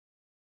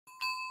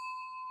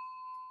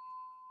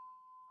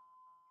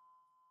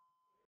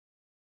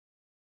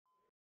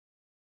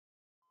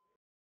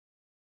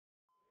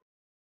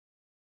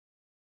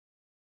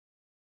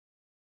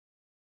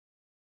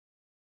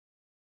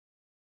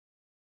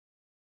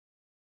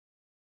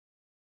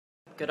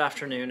Good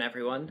afternoon,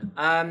 everyone.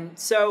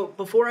 So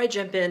before I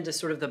jump into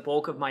sort of the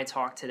bulk of my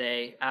talk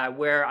today,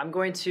 where I'm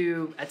going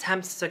to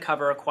attempt to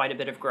cover quite a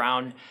bit of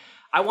ground,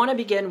 I want to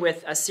begin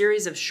with a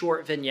series of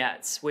short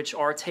vignettes, which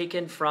are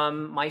taken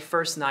from my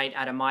first night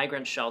at a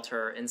migrant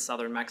shelter in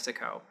southern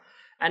Mexico.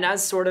 And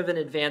as sort of an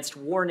advanced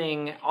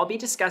warning, I'll be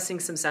discussing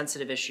some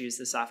sensitive issues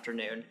this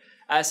afternoon.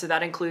 So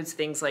that includes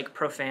things like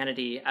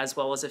profanity, as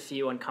well as a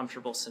few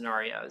uncomfortable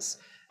scenarios.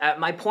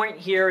 My point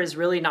here is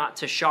really not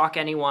to shock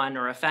anyone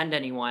or offend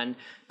anyone,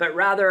 but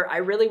rather I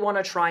really want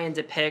to try and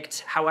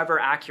depict,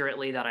 however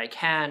accurately that I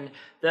can,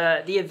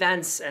 the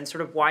events and sort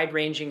of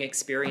wide-ranging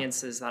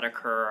experiences that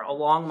occur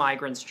along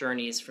migrants'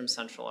 journeys from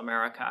Central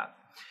America.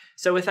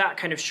 So with that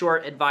kind of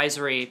short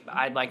advisory,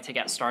 I'd like to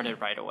get started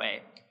right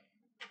away.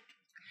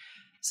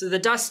 So the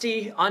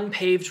dusty,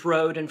 unpaved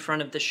road in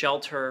front of the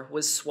shelter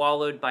was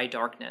swallowed by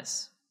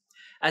darkness.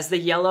 As the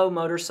yellow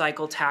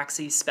motorcycle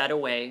taxi sped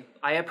away,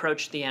 I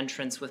approached the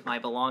entrance with my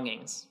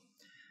belongings.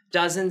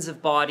 Dozens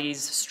of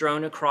bodies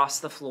strewn across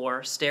the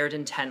floor stared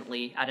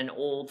intently at an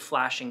old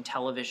flashing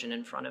television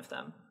in front of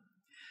them.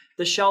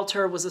 The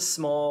shelter was a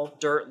small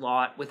dirt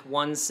lot with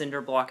one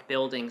cinder block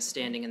building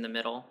standing in the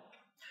middle.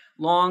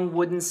 Long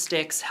wooden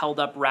sticks held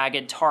up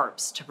ragged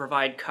tarps to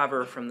provide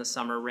cover from the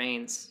summer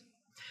rains.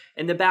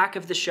 In the back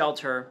of the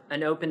shelter,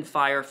 an open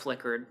fire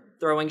flickered,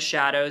 throwing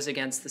shadows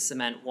against the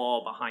cement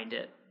wall behind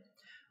it.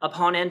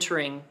 Upon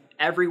entering,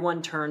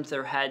 everyone turned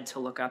their head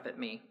to look up at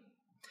me.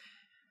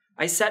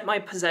 I set my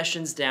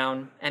possessions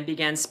down and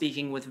began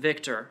speaking with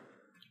Victor.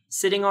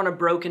 Sitting on a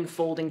broken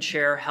folding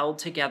chair held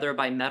together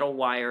by metal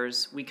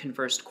wires, we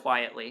conversed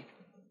quietly.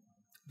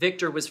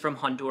 Victor was from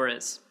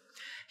Honduras.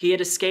 He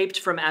had escaped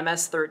from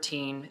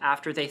MS-13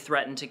 after they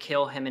threatened to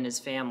kill him and his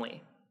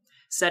family,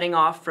 setting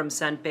off from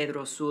San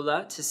Pedro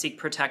Sula to seek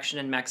protection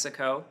in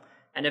Mexico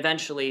and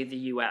eventually the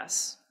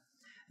US.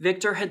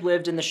 Victor had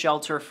lived in the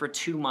shelter for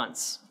 2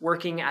 months,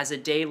 working as a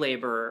day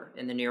laborer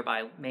in the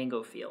nearby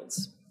mango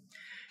fields.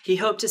 He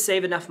hoped to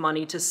save enough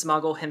money to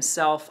smuggle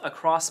himself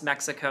across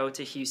Mexico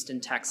to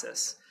Houston,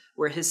 Texas,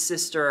 where his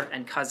sister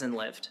and cousin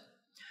lived.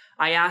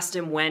 I asked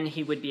him when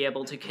he would be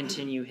able to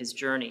continue his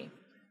journey.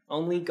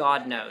 "Only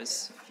God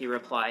knows," he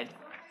replied.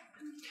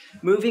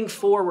 Moving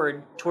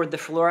forward toward the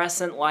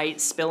fluorescent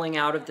light spilling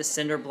out of the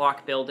cinder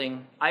block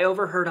building, I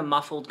overheard a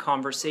muffled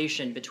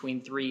conversation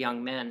between 3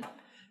 young men.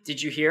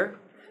 "Did you hear?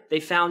 They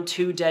found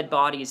 2 dead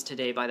bodies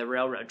today by the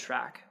railroad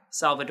track.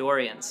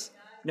 Salvadorians."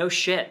 "No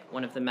shit,"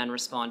 one of the men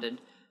responded.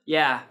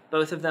 "Yeah,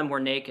 both of them were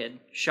naked,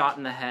 shot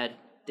in the head.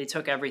 They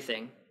took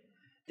everything."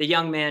 The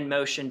young man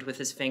motioned with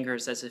his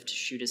fingers as if to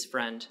shoot his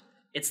friend.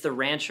 "It's the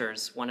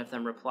ranchers," one of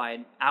them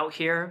replied. "Out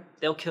here,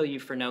 they'll kill you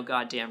for no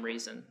goddamn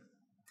reason."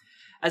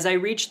 As I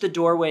reached the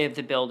doorway of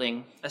the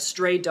building, a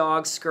stray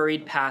dog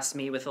scurried past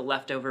me with a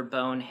leftover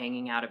bone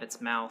hanging out of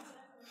its mouth.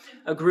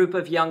 A group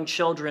of young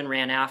children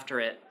ran after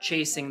it,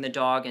 chasing the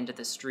dog into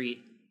the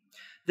street.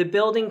 The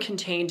building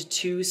contained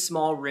 2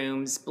 small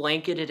rooms,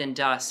 blanketed in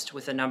dust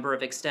with a number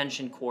of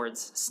extension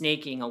cords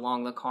snaking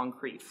along the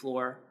concrete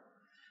floor.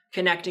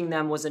 Connecting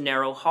them was a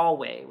narrow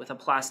hallway with a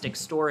plastic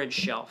storage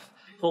shelf,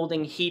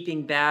 holding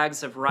heaping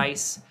bags of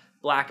rice,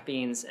 black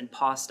beans, and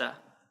pasta.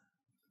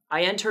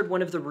 I entered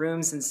one of the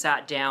rooms and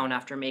sat down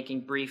after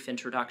making brief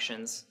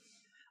introductions.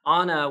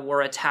 Anna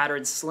wore a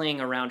tattered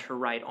sling around her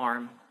right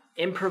arm,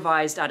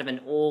 improvised out of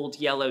an old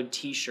yellowed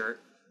t-shirt.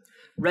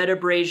 Red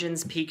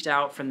abrasions peeked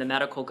out from the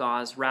medical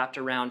gauze wrapped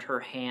around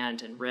her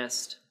hand and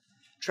wrist.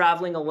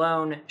 Traveling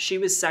alone, she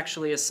was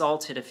sexually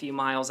assaulted a few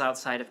miles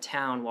outside of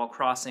town while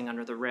crossing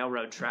under the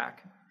railroad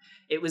track.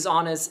 It was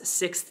Anna's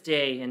 6th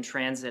day in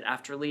transit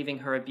after leaving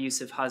her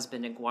abusive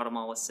husband in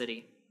Guatemala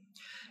City.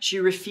 She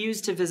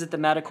refused to visit the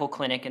medical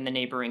clinic in the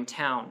neighboring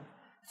town,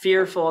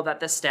 fearful that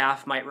the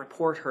staff might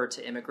report her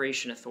to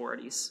immigration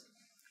authorities.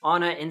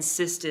 Anna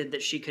insisted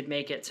that she could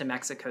make it to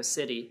Mexico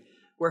City,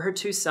 where her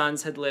 2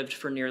 sons had lived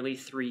for nearly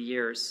 3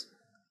 years.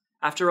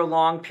 After a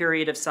long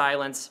period of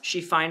silence,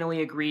 she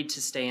finally agreed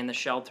to stay in the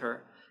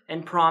shelter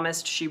and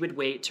promised she would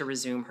wait to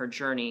resume her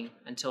journey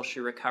until she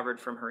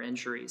recovered from her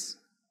injuries.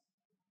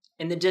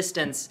 In the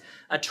distance,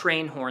 a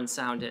train horn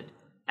sounded,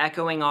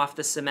 echoing off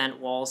the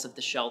cement walls of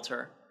the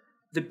shelter.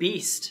 "The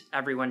beast,"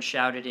 everyone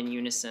shouted in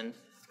unison.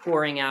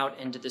 Pouring out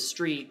into the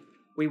street,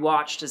 we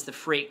watched as the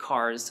freight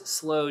cars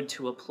slowed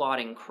to a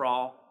plodding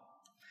crawl.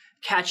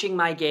 Catching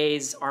my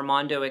gaze,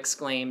 Armando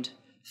exclaimed,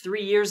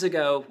 "3 years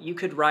ago, you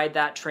could ride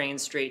that train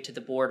straight to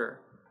the border.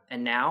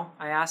 And now?"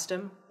 I asked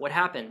him. "What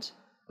happened?"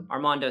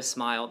 Armando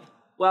smiled.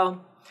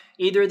 "Well,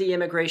 either the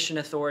immigration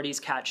authorities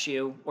catch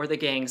you or the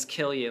gangs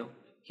kill you."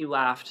 He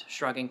laughed,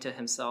 shrugging to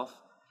himself.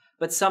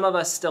 "But some of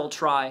us still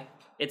try.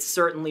 It's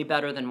certainly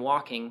better than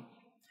walking."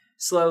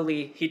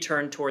 Slowly, he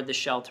turned toward the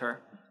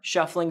shelter,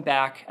 shuffling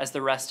back as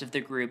the rest of the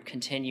group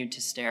continued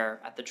to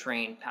stare at the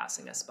train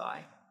passing us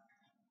by.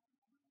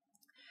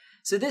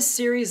 So this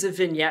series of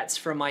vignettes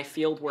from my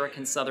fieldwork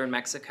in southern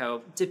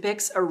Mexico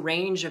depicts a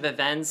range of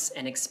events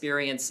and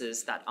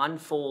experiences that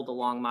unfold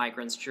along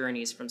migrants'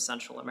 journeys from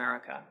Central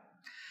America.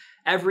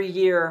 Every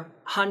year,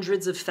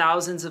 hundreds of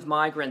thousands of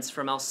migrants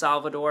from El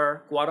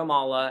Salvador,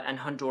 Guatemala, and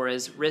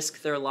Honduras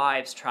risk their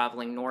lives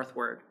traveling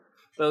northward,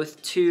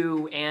 both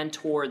to and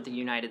toward the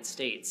United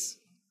States.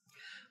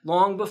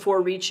 Long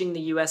before reaching the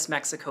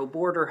US-Mexico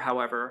border,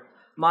 however,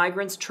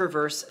 migrants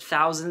traverse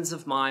thousands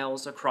of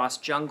miles across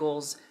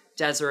jungles,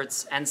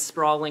 deserts, and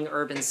sprawling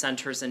urban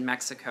centers in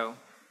Mexico,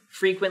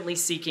 frequently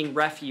seeking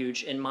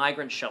refuge in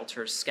migrant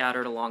shelters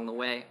scattered along the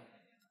way.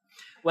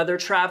 Whether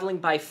traveling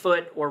by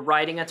foot or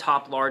riding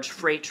atop large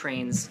freight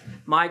trains,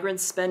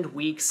 migrants spend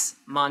weeks,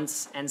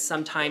 months, and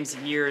sometimes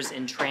years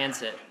in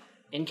transit,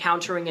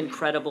 encountering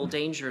incredible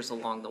dangers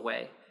along the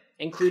way,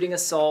 including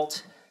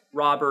assault,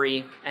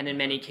 robbery, and in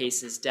many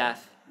cases,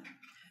 death.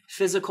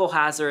 Physical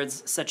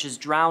hazards such as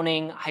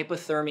drowning,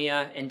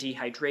 hypothermia, and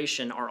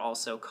dehydration are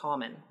also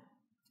common.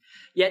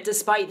 Yet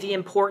despite the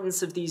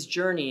importance of these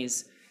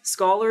journeys,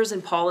 scholars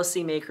and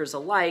policymakers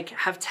alike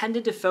have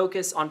tended to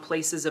focus on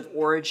places of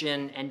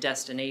origin and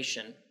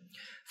destination.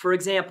 For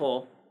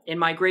example, in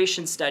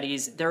migration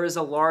studies, there is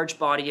a large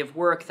body of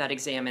work that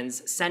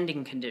examines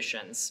sending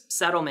conditions,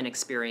 settlement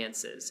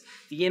experiences,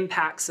 the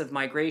impacts of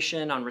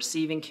migration on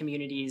receiving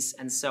communities,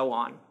 and so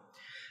on.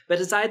 But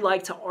as I'd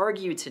like to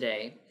argue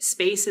today,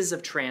 spaces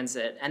of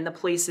transit and the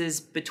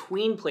places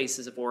between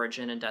places of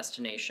origin and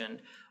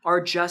destination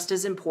are just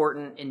as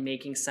important in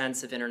making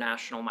sense of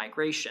international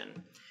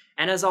migration.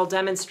 And as I'll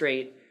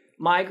demonstrate,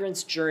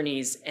 migrants'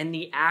 journeys and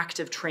the act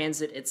of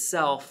transit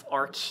itself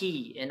are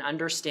key in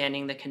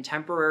understanding the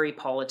contemporary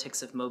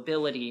politics of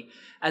mobility,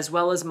 as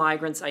well as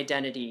migrants'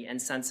 identity and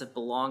sense of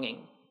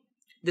belonging.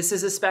 This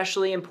is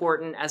especially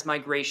important as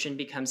migration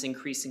becomes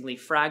increasingly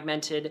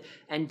fragmented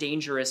and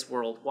dangerous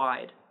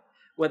worldwide.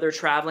 Whether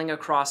traveling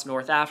across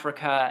North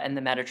Africa and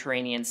the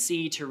Mediterranean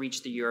Sea to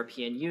reach the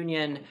European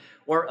Union,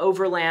 or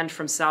overland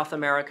from South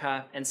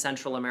America and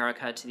Central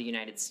America to the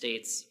United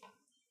States.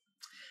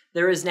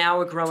 There is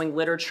now a growing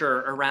literature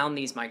around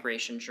these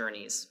migration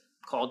journeys,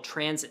 called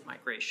transit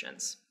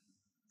migrations.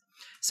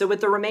 So with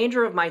the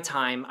remainder of my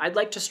time, I'd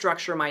like to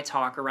structure my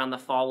talk around the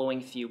following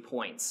few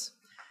points.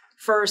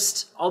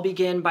 First, I'll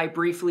begin by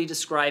briefly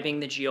describing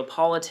the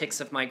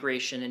geopolitics of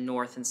migration in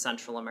North and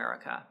Central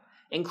America,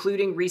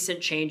 including recent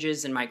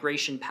changes in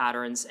migration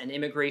patterns and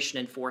immigration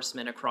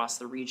enforcement across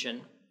the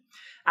region.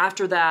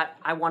 After that,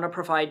 I want to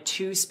provide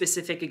two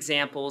specific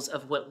examples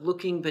of what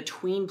looking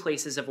between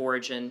places of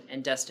origin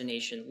and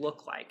destination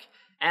look like,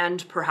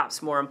 and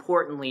perhaps more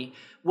importantly,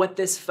 what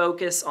this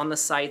focus on the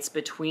sites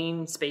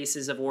between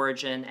spaces of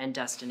origin and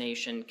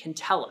destination can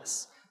tell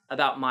us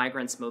about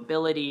migrants'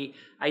 mobility,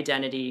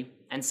 identity,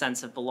 and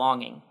sense of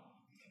belonging.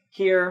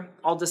 Here,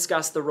 I'll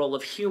discuss the role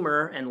of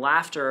humor and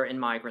laughter in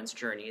migrants'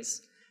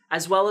 journeys,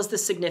 as well as the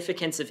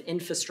significance of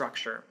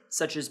infrastructure,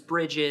 such as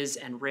bridges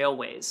and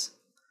railways.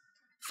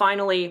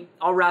 Finally,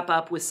 I'll wrap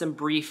up with some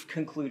brief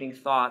concluding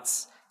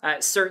thoughts,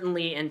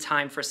 certainly in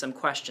time for some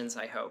questions,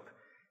 I hope.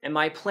 And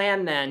my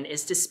plan then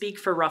is to speak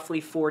for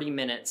roughly 40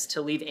 minutes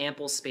to leave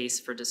ample space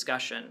for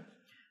discussion.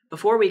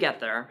 Before we get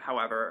there,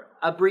 however,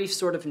 a brief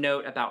sort of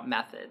note about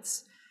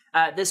methods.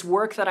 This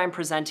work that I'm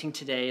presenting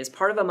today is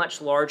part of a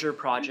much larger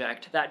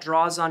project that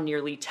draws on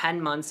nearly 10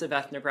 months of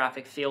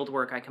ethnographic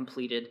fieldwork I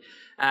completed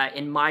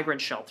in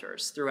migrant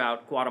shelters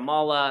throughout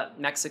Guatemala,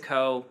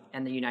 Mexico,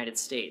 and the United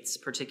States,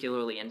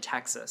 particularly in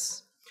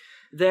Texas.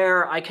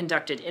 There, I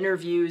conducted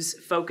interviews,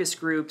 focus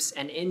groups,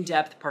 and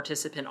in-depth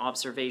participant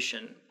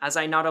observation, as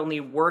I not only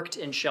worked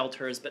in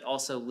shelters but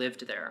also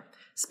lived there,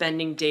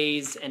 spending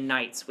days and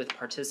nights with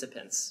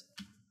participants.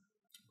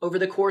 Over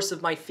the course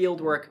of my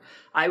fieldwork,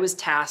 I was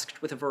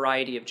tasked with a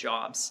variety of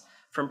jobs,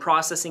 from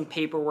processing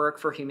paperwork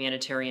for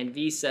humanitarian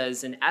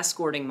visas and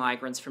escorting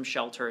migrants from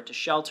shelter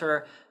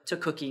to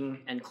cooking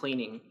and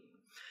cleaning.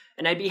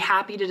 And I'd be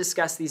happy to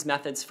discuss these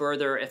methods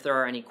further if there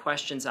are any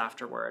questions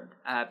afterward,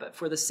 but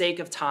for the sake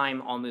of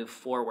time, I'll move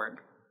forward.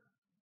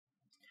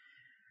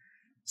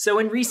 So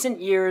in recent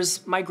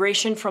years,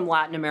 migration from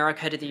Latin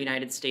America to the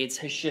United States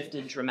has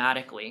shifted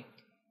dramatically.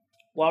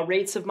 While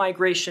rates of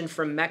migration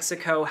from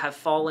Mexico have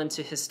fallen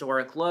to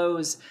historic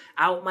lows,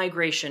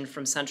 outmigration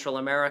from Central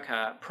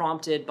America,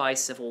 prompted by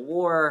civil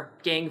war,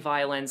 gang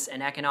violence,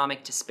 and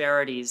economic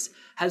disparities,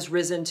 has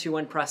risen to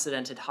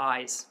unprecedented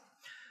highs.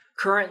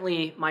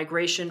 Currently,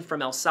 migration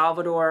from El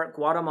Salvador,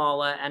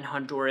 Guatemala, and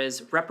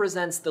Honduras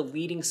represents the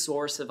leading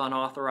source of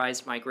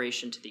unauthorized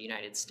migration to the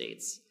United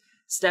States,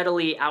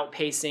 steadily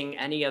outpacing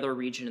any other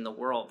region in the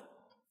world.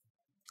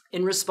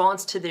 In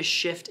response to this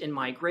shift in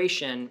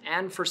migration,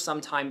 and for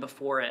some time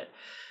before it,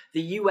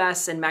 the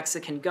US and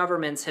Mexican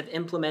governments have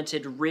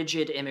implemented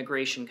rigid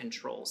immigration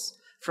controls,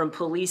 from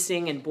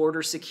policing and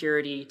border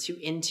security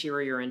to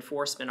interior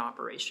enforcement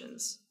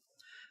operations.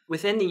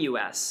 Within the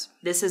US,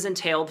 this has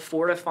entailed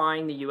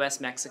fortifying the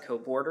US-Mexico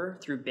border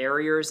through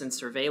barriers and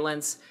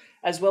surveillance,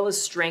 as well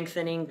as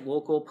strengthening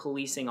local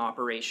policing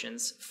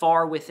operations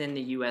far within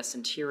the US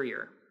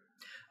interior.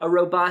 A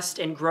robust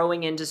and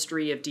growing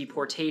industry of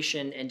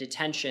deportation and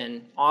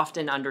detention,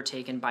 often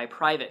undertaken by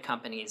private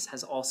companies,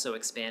 has also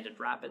expanded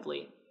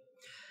rapidly.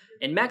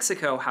 In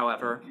Mexico,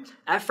 however,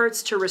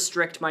 efforts to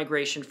restrict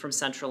migration from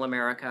Central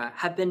America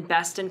have been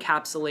best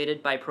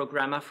encapsulated by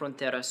Programa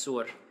Frontera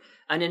Sur,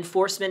 an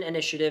enforcement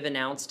initiative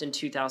announced in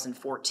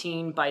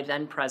 2014 by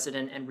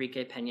then-President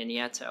Enrique Peña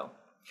Nieto.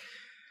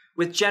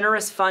 With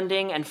generous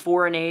funding and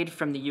foreign aid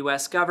from the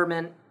US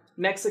government,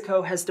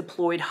 Mexico has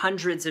deployed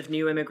hundreds of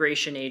new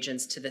immigration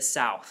agents to the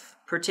south,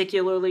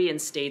 particularly in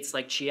states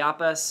like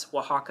Chiapas,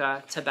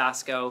 Oaxaca,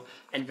 Tabasco,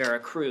 and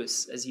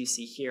Veracruz, as you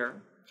see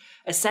here,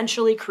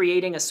 essentially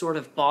creating a sort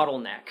of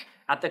bottleneck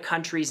at the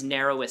country's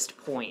narrowest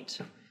point.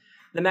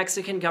 The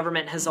Mexican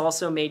government has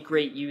also made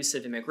great use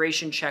of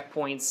immigration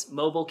checkpoints,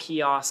 mobile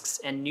kiosks,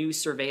 and new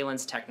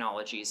surveillance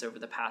technologies over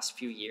the past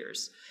few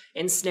years,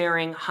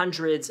 ensnaring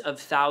hundreds of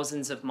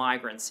thousands of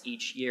migrants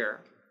each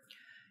year.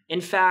 In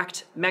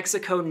fact,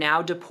 Mexico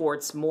now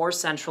deports more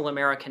Central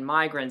American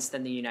migrants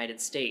than the United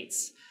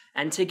States,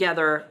 and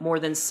together, more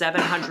than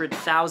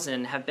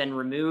 700,000 have been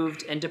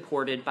removed and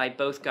deported by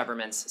both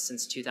governments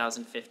since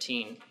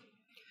 2015.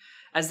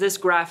 As this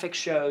graphic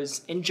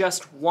shows, in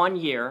just 1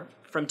 year,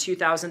 from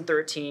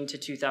 2013 to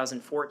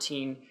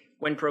 2014,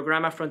 when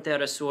Programa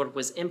Frontera Sur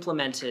was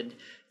implemented,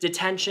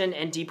 detention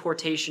and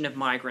deportation of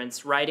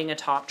migrants riding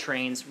atop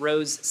trains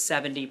rose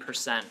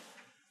 70%.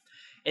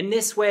 In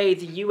this way,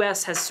 the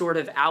US has sort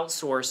of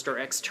outsourced or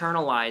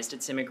externalized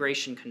its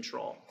immigration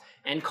control.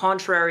 And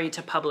contrary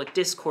to public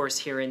discourse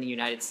here in the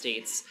United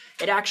States,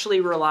 it actually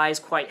relies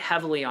quite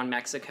heavily on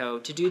Mexico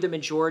to do the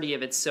majority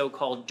of its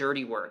so-called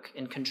dirty work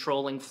in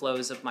controlling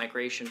flows of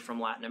migration from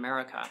Latin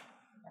America.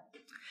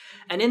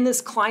 And in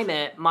this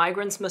climate,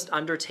 migrants must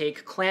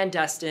undertake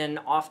clandestine,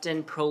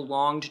 often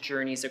prolonged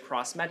journeys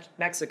across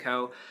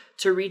Mexico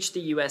to reach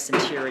the US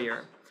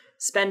interior,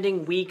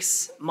 spending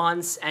weeks,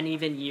 months, and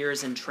even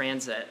years in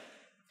transit.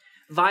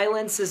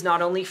 Violence is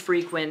not only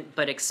frequent,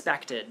 but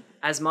expected,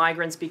 as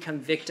migrants become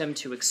victim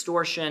to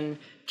extortion,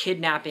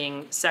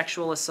 kidnapping,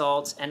 sexual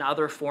assault, and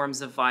other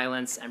forms of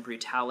violence and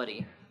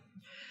brutality.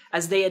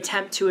 As they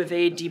attempt to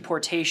evade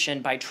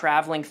deportation by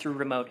traveling through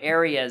remote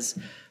areas,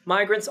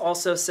 migrants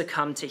also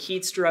succumb to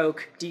heat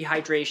stroke,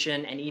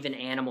 dehydration, and even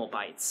animal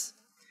bites.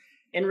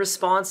 In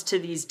response to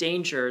these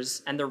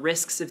dangers and the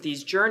risks of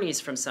these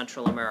journeys from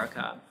Central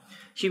America,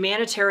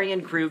 humanitarian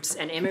groups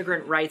and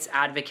immigrant rights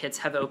advocates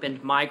have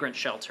opened migrant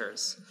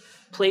shelters,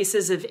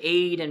 places of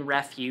aid and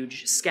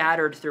refuge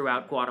scattered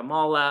throughout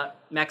Guatemala,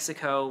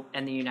 Mexico,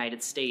 and the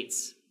United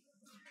States.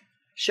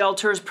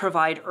 Shelters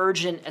provide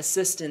urgent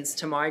assistance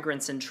to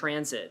migrants in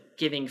transit,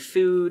 giving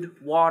food,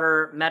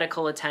 water,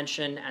 medical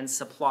attention, and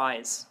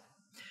supplies.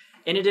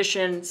 In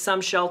addition,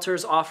 some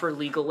shelters offer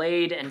legal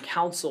aid and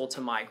counsel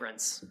to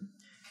migrants.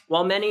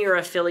 While many are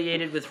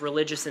affiliated with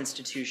religious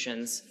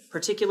institutions,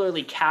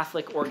 particularly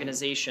Catholic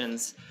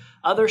organizations,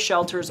 other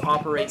shelters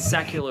operate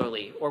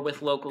secularly or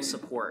with local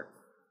support.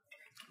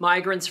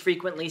 Migrants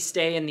frequently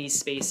stay in these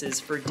spaces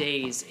for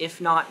days,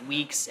 if not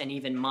weeks and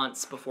even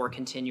months before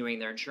continuing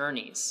their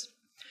journeys.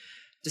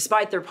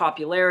 Despite their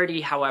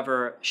popularity,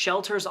 however,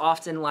 shelters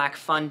often lack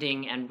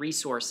funding and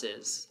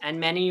resources, and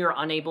many are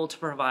unable to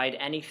provide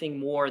anything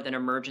more than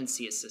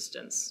emergency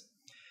assistance.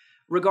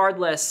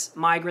 Regardless,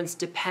 migrants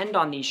depend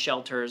on these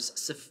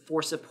shelters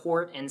for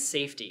support and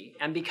safety,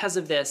 and because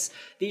of this,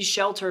 these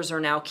shelters are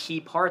now key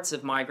parts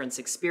of migrants'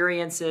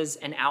 experiences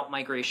and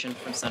outmigration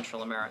from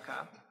Central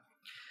America.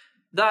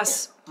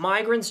 Thus,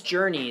 migrants'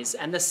 journeys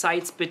and the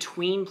sites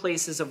between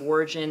places of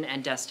origin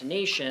and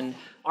destination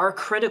are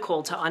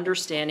critical to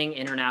understanding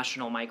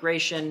international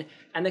migration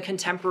and the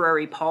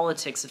contemporary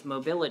politics of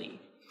mobility,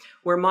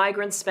 where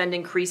migrants spend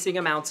increasing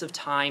amounts of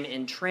time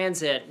in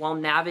transit while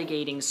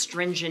navigating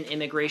stringent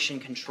immigration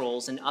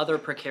controls and other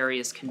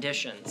precarious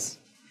conditions.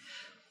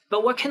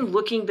 But what can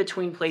looking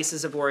between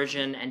places of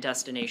origin and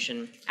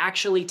destination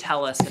actually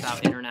tell us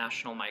about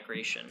international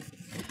migration?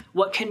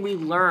 What can we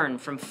learn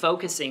from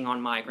focusing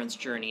on migrants'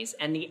 journeys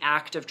and the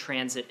act of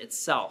transit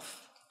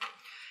itself?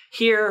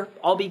 Here,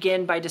 I'll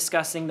begin by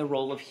discussing the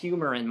role of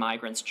humor in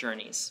migrants'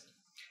 journeys.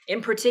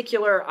 In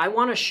particular, I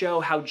want to show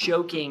how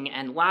joking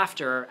and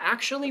laughter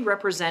actually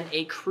represent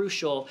a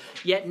crucial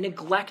yet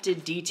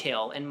neglected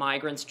detail in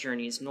migrants'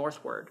 journeys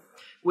northward,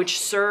 which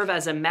serve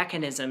as a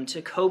mechanism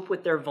to cope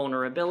with their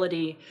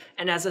vulnerability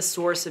and as a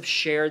source of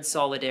shared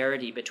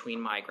solidarity between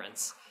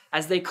migrants,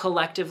 as they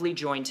collectively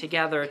join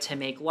together to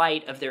make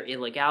light of their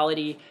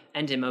illegality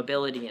and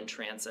immobility in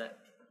transit.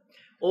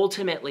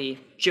 Ultimately,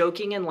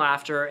 joking and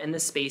laughter in the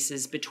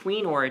spaces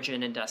between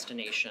origin and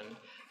destination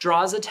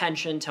draws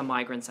attention to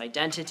migrants'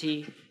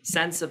 identity,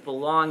 sense of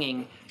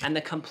belonging, and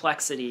the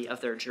complexity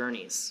of their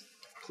journeys.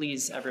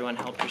 Please, everyone,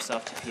 help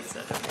yourself to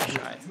pizza. Don't be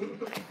shy.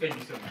 Thank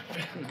you so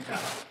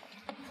much.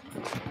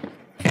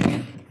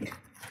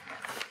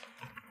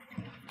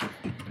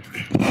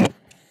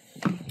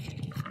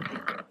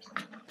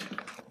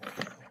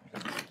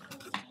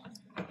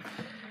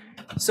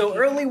 So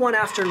early one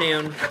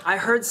afternoon, I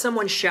heard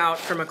someone shout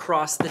from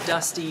across the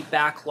dusty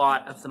back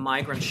lot of the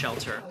migrant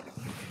shelter,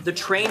 "The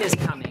train is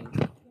coming."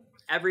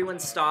 Everyone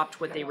stopped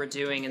what they were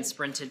doing and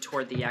sprinted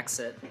toward the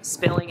exit,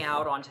 spilling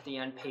out onto the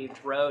unpaved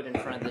road in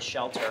front of the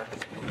shelter.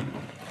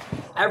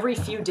 Every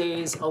few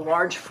days, a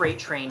large freight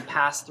train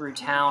passed through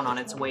town on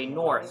its way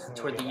north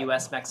toward the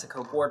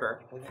US-Mexico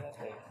border.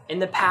 In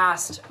the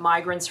past,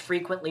 migrants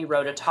frequently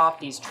rode atop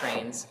these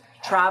trains,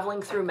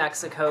 traveling through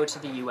Mexico to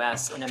the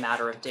US in a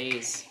matter of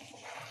days.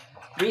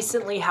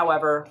 Recently,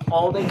 however,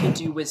 all they could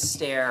do was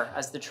stare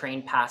as the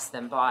train passed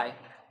them by,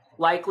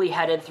 likely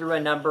headed through a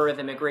number of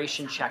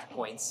immigration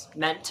checkpoints,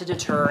 meant to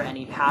deter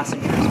any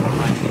passengers from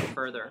riding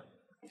further.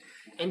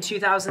 In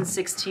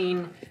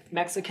 2016,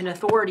 Mexican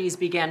authorities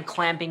began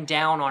clamping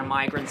down on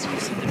migrants'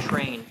 use of the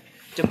train,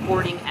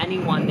 deporting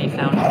anyone they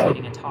found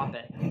riding atop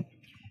it.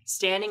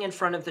 Standing in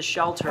front of the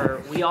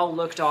shelter, we all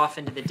looked off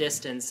into the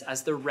distance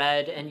as the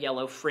red and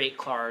yellow freight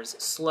cars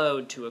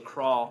slowed to a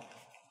crawl.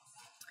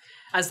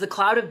 As the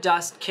cloud of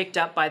dust kicked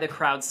up by the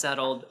crowd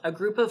settled, a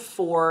group of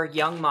 4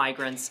 young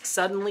migrants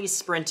suddenly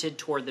sprinted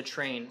toward the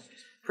train,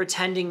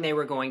 pretending they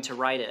were going to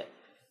ride it.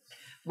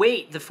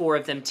 "Wait," the 4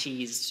 of them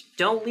teased.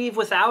 "Don't leave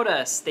without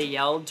us," they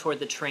yelled toward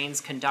the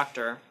train's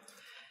conductor.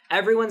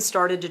 Everyone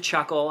started to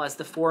chuckle as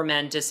the 4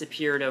 men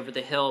disappeared over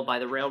the hill by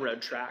the railroad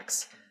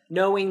tracks,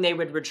 knowing they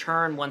would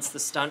return once the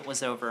stunt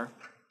was over.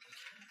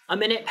 A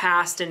minute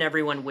passed and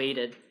everyone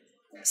waited.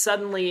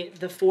 Suddenly,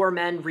 the 4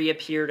 men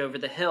reappeared over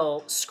the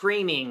hill,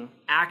 screaming,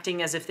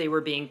 acting as if they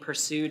were being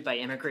pursued by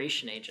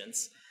immigration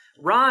agents.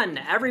 "Run,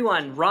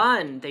 everyone,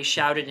 run!" they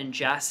shouted in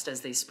jest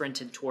as they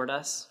sprinted toward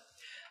us.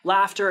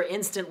 Laughter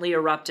instantly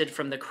erupted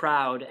from the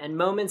crowd, and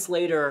moments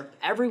later,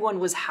 everyone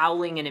was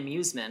howling in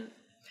amusement.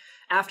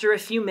 After a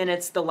few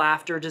minutes, the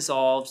laughter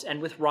dissolved,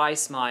 and with wry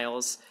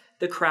smiles,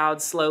 the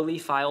crowd slowly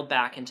filed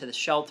back into the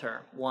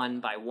shelter, one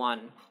by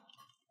one.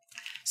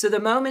 So the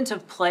moment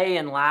of play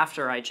and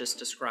laughter I just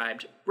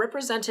described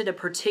represented a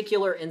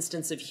particular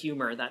instance of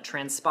humor that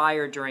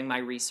transpired during my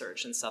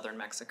research in southern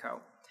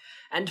Mexico.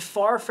 And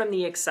far from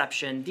the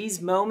exception,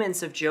 these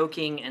moments of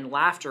joking and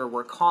laughter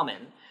were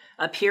common,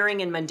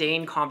 appearing in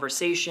mundane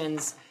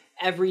conversations,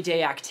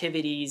 everyday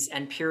activities,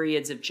 and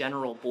periods of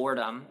general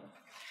boredom.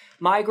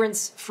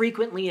 Migrants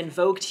frequently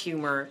invoked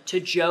humor to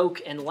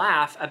joke and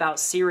laugh about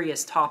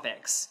serious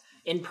topics,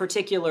 in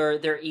particular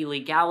their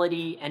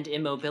illegality and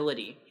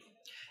immobility.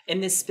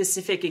 In this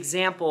specific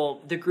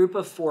example, the group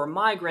of 4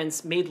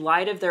 migrants made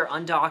light of their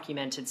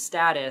undocumented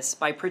status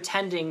by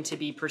pretending to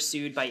be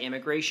pursued by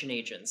immigration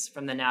agents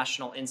from the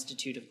National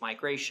Institute of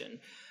Migration,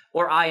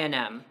 or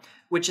INM,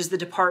 which is the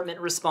department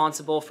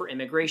responsible for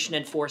immigration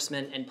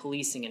enforcement and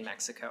policing in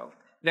Mexico,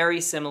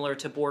 very similar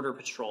to Border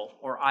Patrol,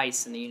 or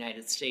ICE in the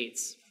United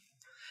States.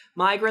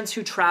 Migrants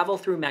who travel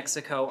through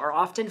Mexico are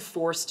often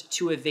forced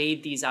to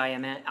evade these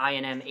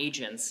INM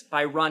agents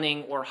by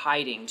running or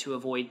hiding to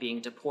avoid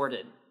being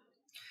deported.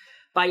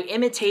 By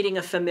imitating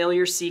a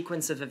familiar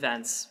sequence of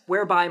events,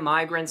 whereby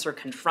migrants are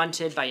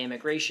confronted by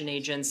immigration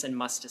agents and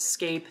must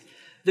escape,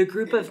 the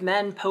group of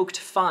men poked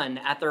fun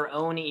at their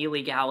own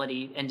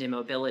illegality and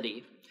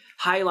immobility,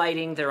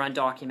 highlighting their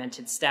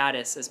undocumented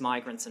status as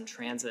migrants in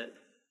transit.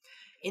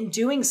 In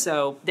doing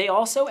so, they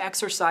also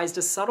exercised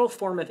a subtle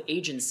form of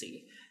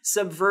agency,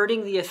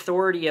 subverting the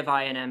authority of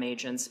INM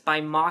agents by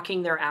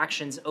mocking their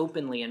actions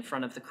openly in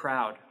front of the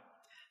crowd.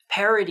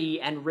 Parody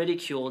and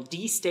ridicule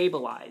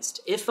destabilized,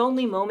 if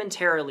only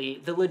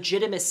momentarily, the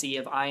legitimacy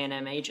of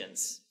INM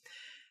agents.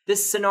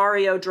 This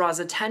scenario draws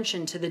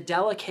attention to the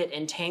delicate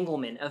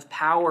entanglement of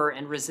power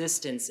and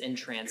resistance in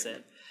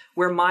transit,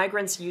 where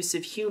migrants' use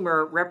of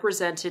humor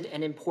represented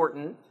an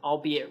important,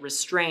 albeit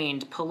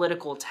restrained,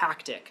 political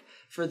tactic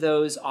for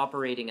those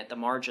operating at the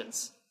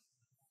margins.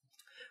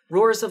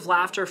 Roars of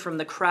laughter from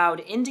the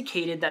crowd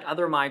indicated that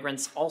other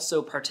migrants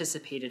also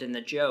participated in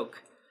the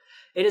joke.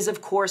 It is,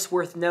 of course,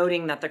 worth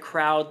noting that the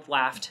crowd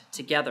laughed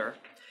together,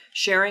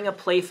 sharing a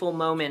playful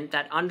moment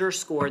that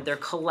underscored their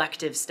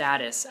collective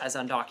status as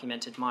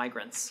undocumented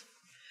migrants.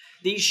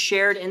 These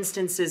shared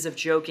instances of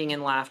joking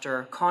and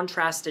laughter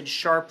contrasted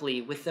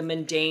sharply with the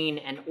mundane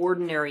and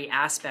ordinary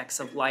aspects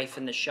of life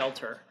in the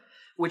shelter,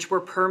 which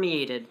were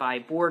permeated by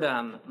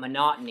boredom,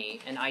 monotony,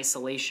 and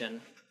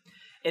isolation.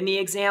 In the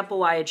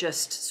example I had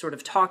just sort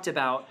of talked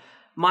about,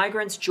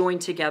 migrants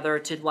joined together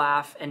to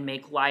laugh and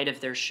make light of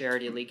their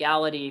shared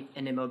illegality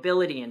and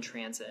immobility in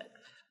transit,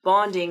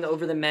 bonding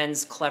over the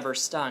men's clever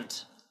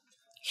stunt.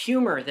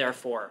 Humor,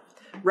 therefore,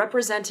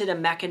 represented a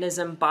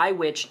mechanism by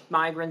which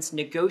migrants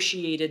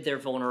negotiated their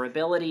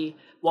vulnerability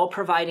while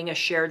providing a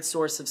shared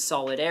source of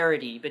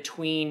solidarity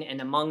between and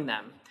among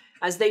them,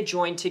 as they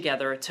joined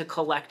together to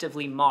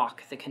collectively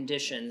mock the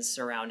conditions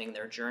surrounding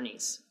their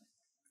journeys.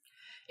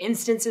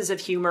 Instances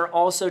of humor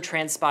also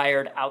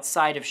transpired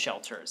outside of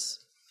shelters.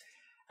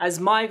 As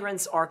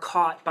migrants are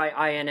caught by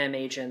INM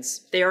agents,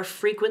 they are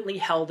frequently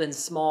held in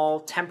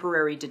small,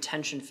 temporary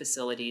detention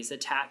facilities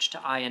attached to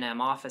INM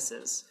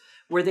offices,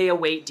 where they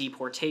await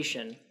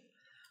deportation.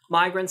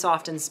 Migrants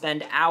often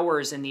spend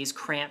hours in these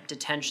cramped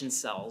detention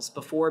cells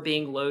before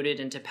being loaded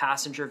into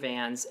passenger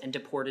vans and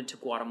deported to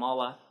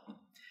Guatemala.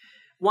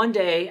 One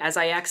day, as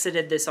I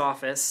exited this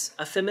office,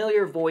 a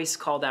familiar voice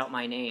called out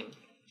my name.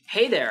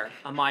 "Hey there,"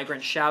 a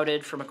migrant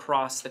shouted from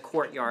across the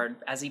courtyard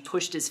as he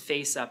pushed his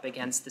face up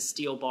against the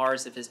steel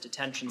bars of his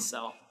detention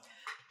cell.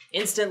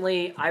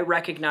 Instantly, I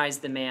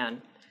recognized the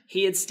man.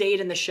 He had stayed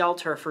in the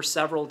shelter for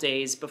several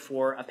days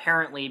before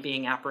apparently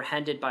being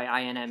apprehended by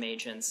INM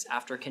agents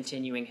after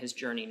continuing his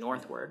journey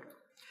northward.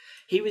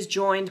 He was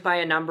joined by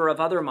a number of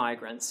other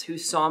migrants who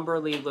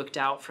somberly looked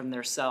out from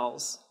their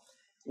cells.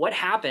 "What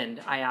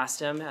happened?" I asked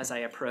him as I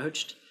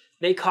approached.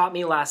 "They caught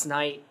me last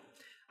night.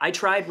 I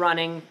tried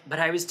running, but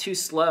I was too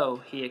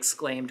slow," he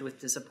exclaimed with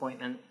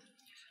disappointment.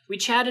 We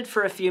chatted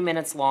for a few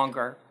minutes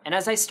longer, and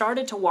as I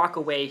started to walk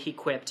away, he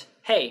quipped,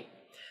 "Hey,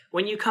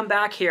 when you come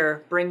back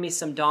here, bring me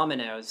some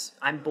dominoes.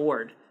 I'm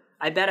bored.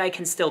 I bet I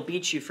can still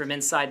beat you from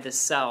inside this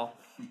cell.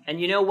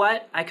 And you know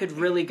what? I could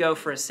really go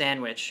for a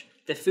sandwich.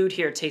 The food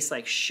here tastes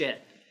like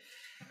shit."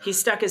 He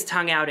stuck his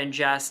tongue out in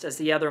jest as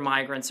the other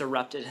migrants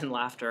erupted in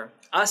laughter.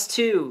 "Us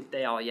too,"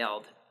 they all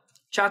yelled.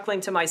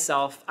 Chuckling to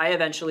myself, I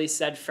eventually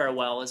said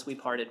farewell as we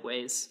parted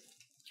ways.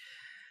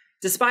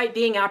 Despite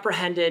being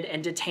apprehended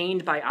and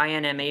detained by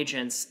INM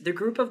agents, the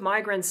group of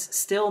migrants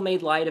still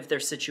made light of their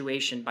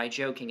situation by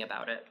joking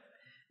about it.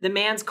 The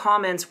man's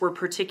comments were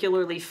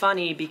particularly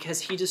funny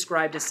because he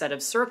described a set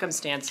of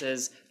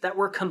circumstances that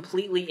were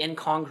completely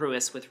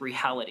incongruous with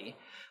reality,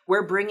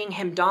 where bringing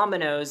him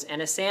dominoes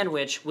and a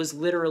sandwich was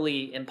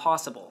literally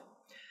impossible.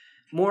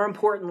 More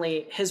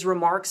importantly, his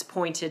remarks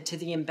pointed to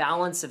the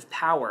imbalance of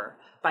power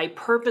by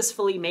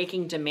purposefully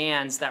making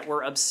demands that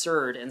were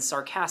absurd and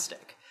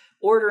sarcastic,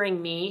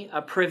 ordering me,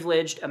 a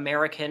privileged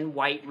American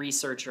white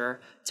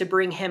researcher, to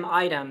bring him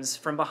items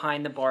from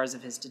behind the bars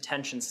of his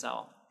detention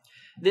cell.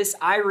 This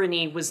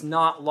irony was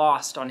not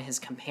lost on his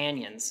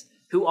companions,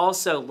 who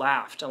also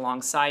laughed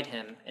alongside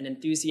him and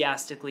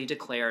enthusiastically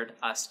declared,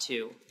 "Us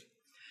too."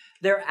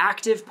 Their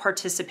active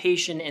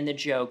participation in the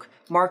joke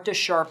marked a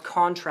sharp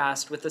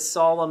contrast with the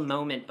solemn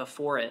moment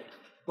before it,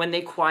 when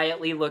they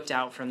quietly looked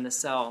out from the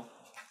cell.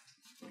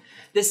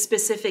 This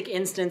specific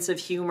instance of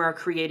humor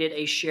created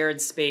a shared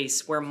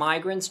space where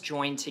migrants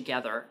joined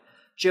together,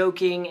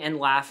 joking and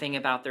laughing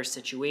about their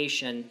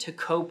situation to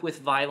cope with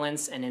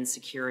violence and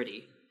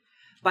insecurity.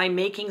 By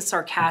making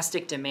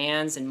sarcastic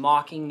demands and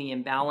mocking the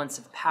imbalance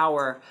of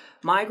power,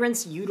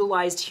 migrants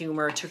utilized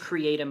humor to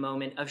create a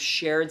moment of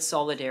shared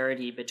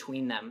solidarity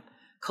between them,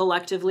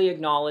 collectively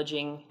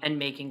acknowledging and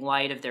making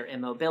light of their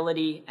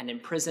immobility and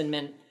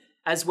imprisonment,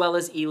 as well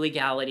as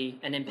illegality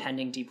and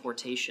impending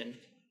deportation.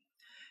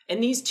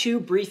 In these two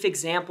brief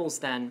examples,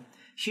 then,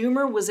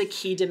 humor was a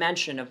key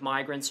dimension of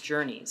migrants'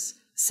 journeys,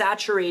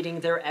 saturating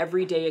their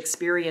everyday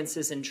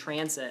experiences in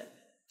transit.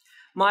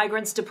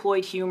 Migrants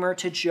deployed humor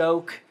to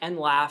joke and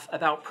laugh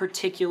about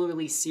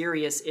particularly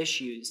serious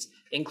issues,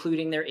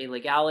 including their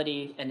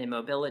illegality and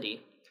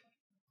immobility.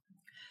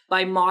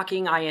 By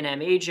mocking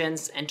INM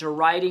agents and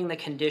deriding the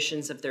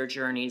conditions of their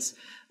journeys,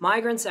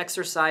 migrants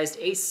exercised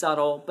a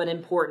subtle but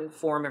important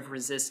form of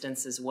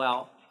resistance as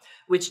well,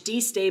 which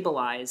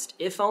destabilized,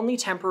 if only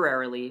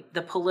temporarily,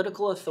 the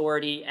political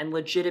authority and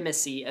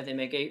legitimacy of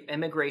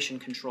immigration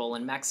control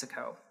in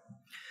Mexico.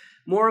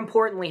 More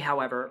importantly,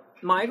 however,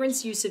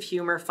 migrants' use of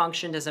humor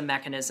functioned as a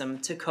mechanism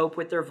to cope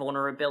with their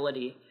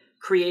vulnerability,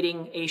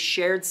 creating a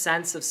shared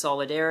sense of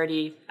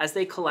solidarity as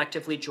they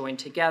collectively joined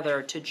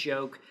together to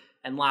joke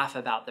and laugh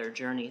about their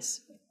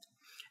journeys.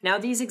 Now,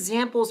 these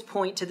examples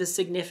point to the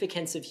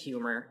significance of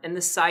humor in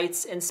the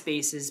sites and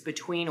spaces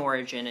between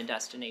origin and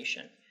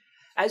destination,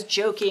 as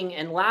joking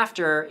and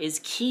laughter is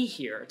key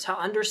here to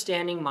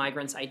understanding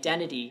migrants'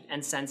 identity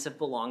and sense of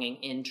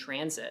belonging in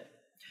transit.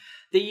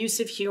 The use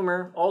of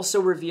humor also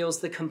reveals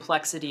the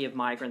complexity of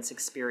migrants'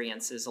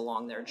 experiences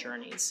along their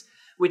journeys,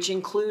 which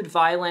include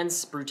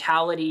violence,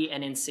 brutality,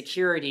 and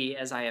insecurity,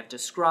 as I have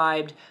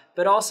described,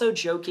 but also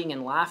joking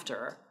and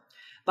laughter.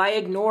 By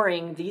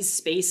ignoring these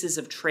spaces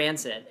of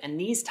transit and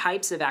these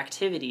types of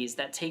activities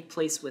that take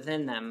place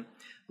within them,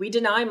 we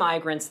deny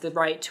migrants the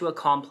right to a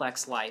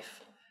complex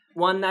life,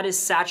 one that is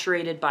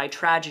saturated by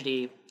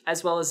tragedy,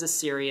 as well as a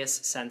serious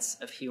sense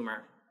of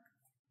humor.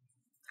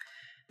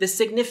 The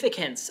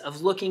significance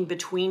of looking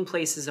between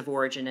places of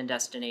origin and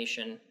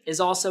destination is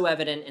also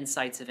evident in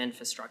sites of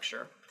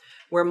infrastructure,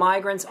 where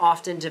migrants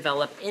often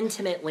develop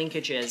intimate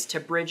linkages to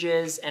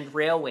bridges and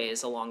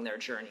railways along their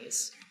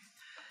journeys.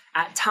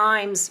 At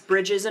times,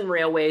 bridges and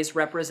railways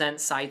represent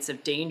sites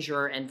of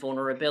danger and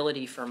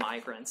vulnerability for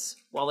migrants,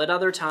 while at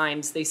other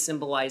times they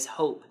symbolize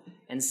hope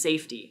and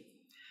safety.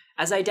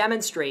 As I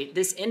demonstrate,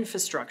 this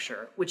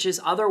infrastructure, which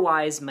is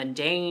otherwise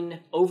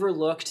mundane,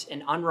 overlooked,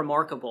 and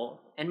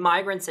unremarkable, and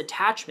migrants'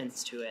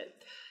 attachments to it,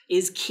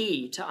 is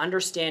key to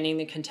understanding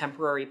the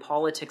contemporary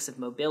politics of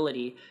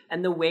mobility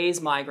and the ways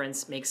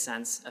migrants make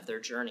sense of their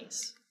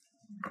journeys.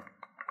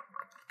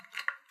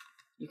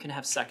 You can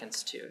have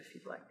seconds too, if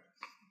you'd like.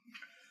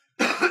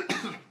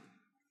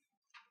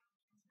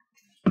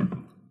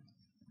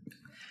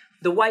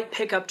 The white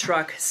pickup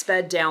truck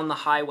sped down the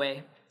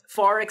highway,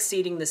 far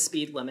exceeding the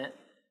speed limit.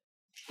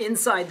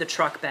 Inside the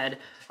truck bed,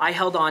 I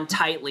held on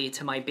tightly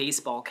to my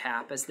baseball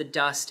cap as the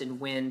dust and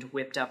wind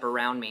whipped up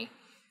around me.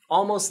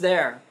 "Almost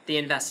there," the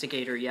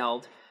investigator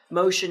yelled,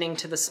 motioning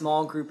to the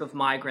small group of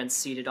migrants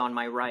seated on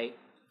my right.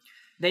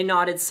 They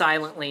nodded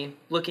silently,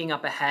 looking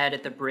up ahead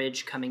at the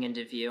bridge coming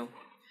into view.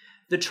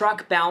 The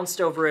truck bounced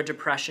over a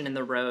depression in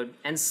the road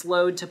and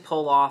slowed to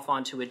pull off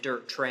onto a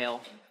dirt trail.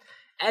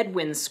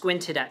 Edwin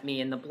squinted at me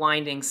in the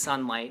blinding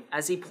sunlight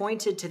as he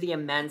pointed to the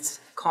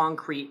immense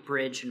concrete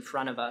bridge in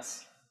front of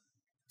us.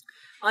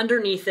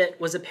 Underneath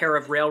it was a pair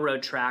of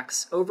railroad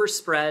tracks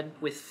overspread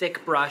with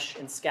thick brush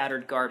and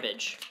scattered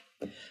garbage.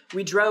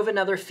 We drove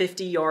another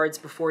 50 yards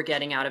before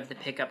getting out of the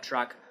pickup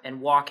truck and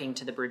walking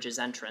to the bridge's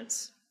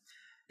entrance.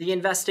 The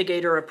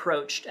investigator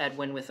approached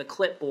Edwin with a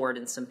clipboard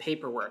and some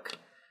paperwork.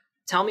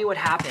 "Tell me what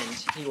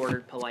happened," he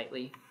ordered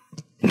politely.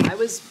 "I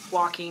was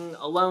walking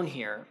alone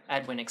here,"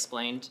 Edwin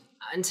explained,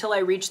 "until I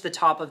reached the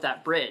top of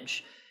that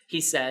bridge,"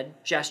 he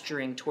said,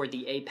 gesturing toward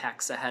the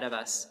apex ahead of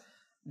us.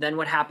 "Then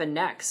what happened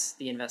next?"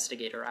 the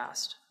investigator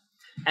asked.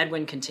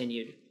 Edwin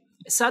continued.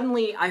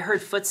 "Suddenly, I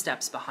heard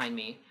footsteps behind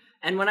me,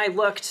 and when I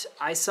looked,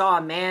 I saw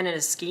a man in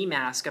a ski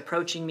mask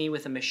approaching me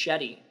with a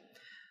machete.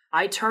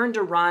 I turned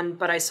to run,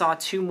 but I saw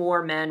two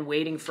more men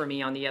waiting for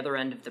me on the other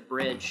end of the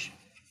bridge."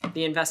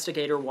 The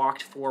investigator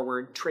walked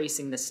forward,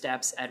 tracing the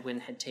steps Edwin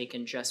had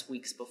taken just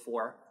weeks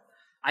before.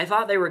 "I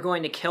thought they were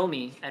going to kill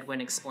me,"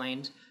 Edwin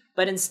explained,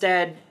 "but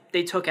instead,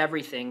 they took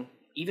everything,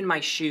 even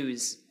my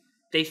shoes.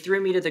 They threw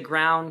me to the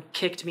ground,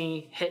 kicked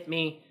me, hit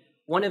me.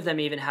 One of them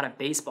even had a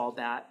baseball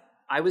bat.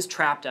 I was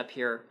trapped up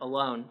here,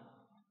 alone."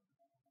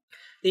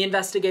 The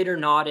investigator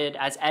nodded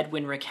as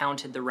Edwin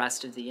recounted the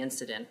rest of the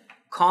incident,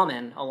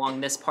 common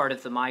along this part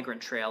of the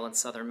migrant trail in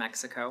southern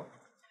Mexico.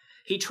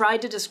 He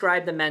tried to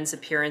describe the men's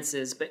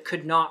appearances, but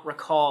could not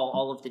recall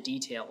all of the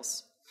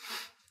details.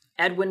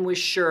 Edwin was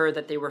sure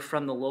that they were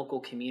from the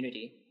local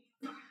community.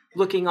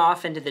 Looking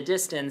off into the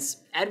distance,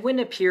 Edwin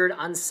appeared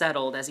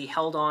unsettled as he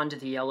held on to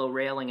the yellow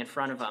railing in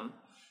front of him.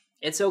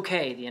 "It's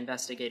okay," the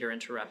investigator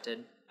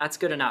interrupted. "That's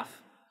good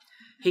enough."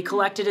 He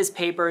collected his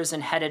papers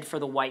and headed for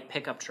the white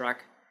pickup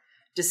truck.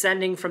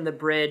 Descending from the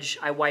bridge,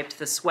 I wiped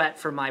the sweat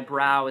from my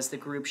brow as the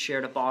group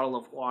shared a bottle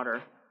of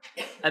water.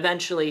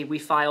 Eventually, we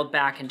filed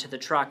back into the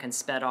truck and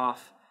sped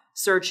off,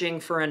 searching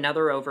for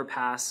another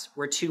overpass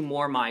where two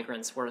more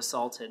migrants were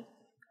assaulted.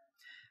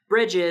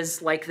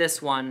 Bridges, like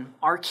this one,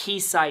 are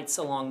key sites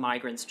along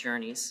migrants'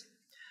 journeys.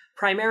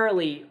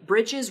 Primarily,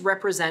 bridges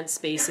represent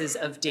spaces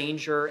of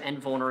danger and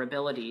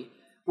vulnerability,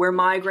 where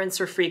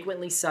migrants are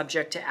frequently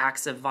subject to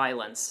acts of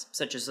violence,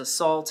 such as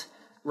assault,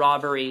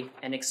 robbery,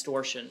 and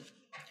extortion.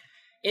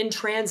 In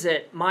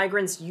transit,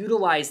 migrants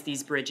utilize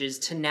these bridges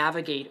to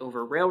navigate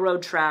over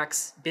railroad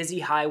tracks, busy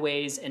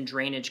highways, and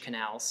drainage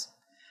canals.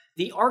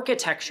 The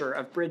architecture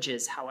of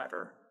bridges,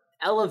 however,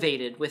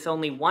 elevated with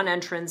only one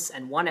entrance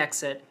and one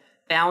exit,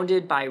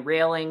 bounded by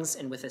railings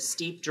and with a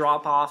steep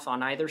drop-off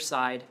on either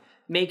side,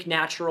 make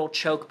natural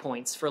choke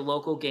points for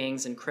local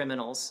gangs and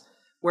criminals,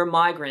 where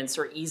migrants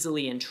are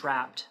easily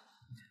entrapped.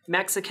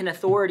 Mexican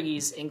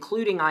authorities,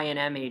 including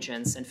I&M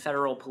agents and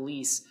federal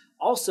police,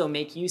 also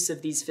make use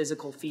of these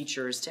physical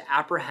features to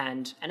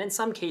apprehend and in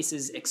some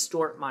cases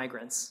extort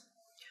migrants.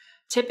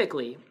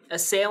 Typically,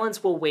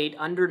 assailants will wait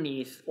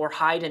underneath or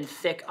hide in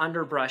thick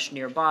underbrush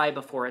nearby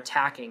before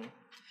attacking.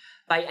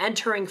 By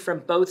entering from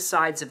both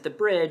sides of the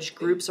bridge,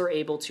 groups are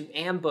able to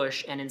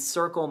ambush and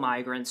encircle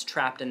migrants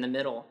trapped in the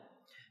middle,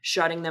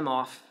 shutting them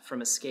off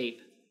from escape.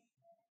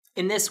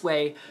 In this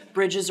way,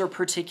 bridges are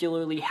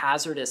particularly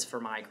hazardous for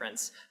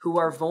migrants who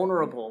are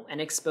vulnerable and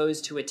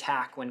exposed to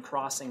attack when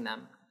crossing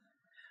them.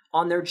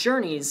 On their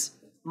journeys,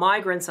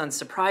 migrants,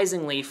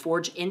 unsurprisingly,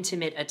 forge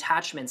intimate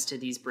attachments to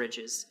these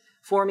bridges,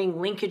 forming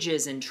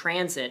linkages in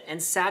transit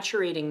and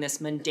saturating this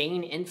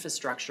mundane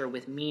infrastructure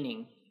with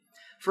meaning.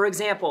 For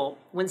example,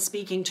 when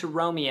speaking to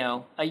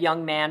Romeo, a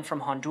young man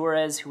from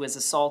Honduras who was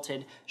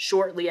assaulted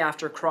shortly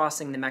after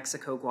crossing the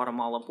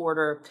Mexico-Guatemala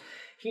border,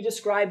 he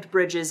described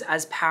bridges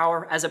as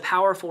a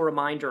powerful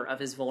reminder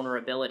of his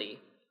vulnerability.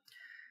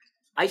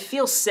 "I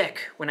feel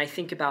sick when I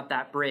think about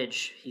that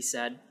bridge," he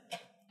said.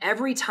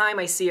 "Every time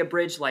I see a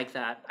bridge like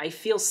that, I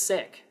feel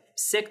sick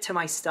to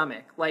my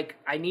stomach, like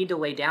I need to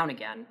lay down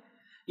again.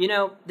 You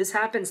know, this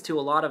happens to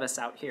a lot of us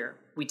out here.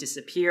 We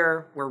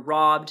disappear, we're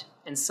robbed,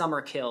 and some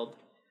are killed.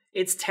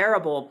 It's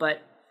terrible,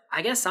 but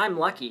I guess I'm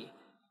lucky.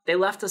 They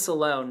left us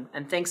alone,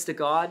 and thanks to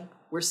God,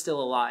 we're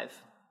still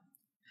alive."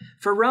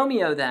 For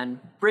Romeo, then,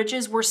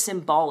 bridges were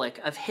symbolic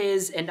of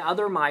his and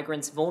other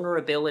migrants'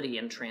 vulnerability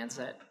in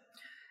transit.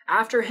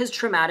 After his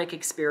traumatic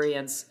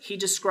experience, he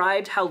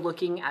described how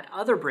looking at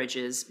other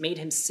bridges made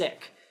him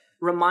sick,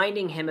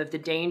 reminding him of the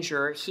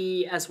danger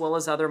he, as well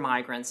as other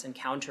migrants,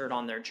 encountered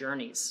on their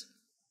journeys.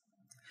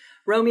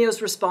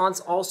 Romeo's response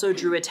also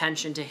drew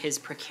attention to his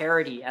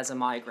precarity as a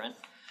migrant,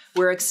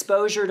 where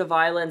exposure to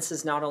violence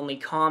is not only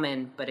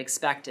common, but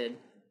expected.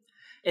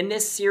 In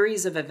this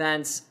series of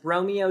events,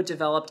 Romeo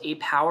developed a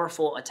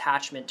powerful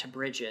attachment to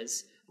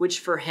bridges, which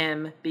for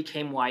him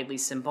became widely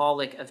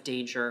symbolic of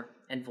danger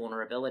and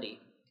vulnerability.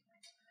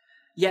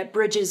 Yet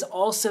bridges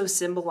also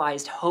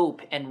symbolized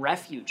hope and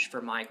refuge for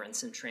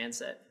migrants in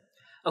transit.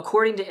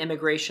 According to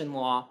immigration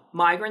law,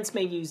 migrants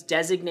may use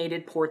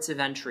designated ports of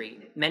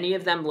entry, many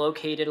of them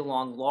located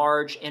along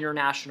large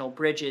international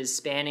bridges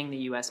spanning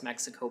the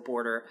US-Mexico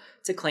border,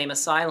 to claim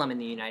asylum in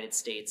the United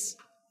States.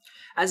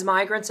 As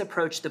migrants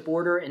approach the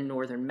border in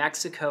northern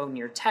Mexico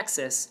near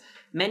Texas,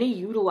 many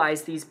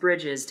utilize these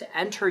bridges to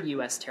enter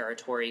U.S.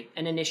 territory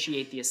and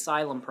initiate the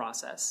asylum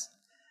process.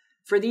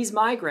 For these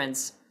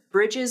migrants,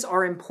 bridges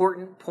are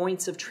important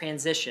points of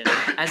transition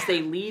as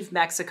they leave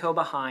Mexico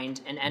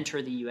behind and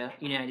enter the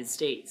United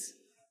States.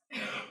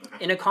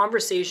 In a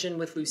conversation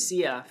with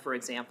Lucia, for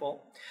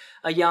example,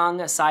 a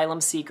young asylum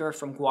seeker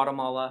from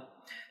Guatemala,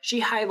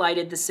 she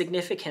highlighted the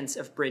significance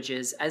of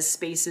bridges as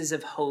spaces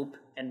of hope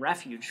and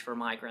refuge for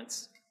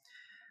migrants.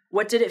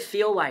 What did it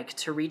feel like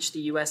to reach the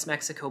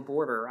US-Mexico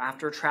border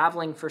after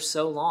traveling for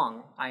so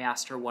long? I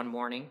asked her one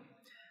morning.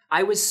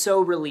 I was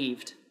so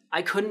relieved.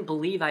 I couldn't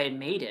believe I had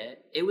made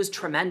it. It was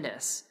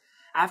tremendous.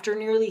 After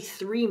nearly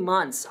 3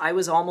 months, I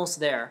was almost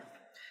there.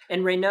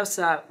 In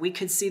Reynosa, we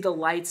could see the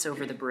lights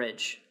over the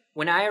bridge.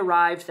 When I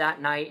arrived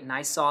that night and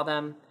I saw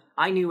them,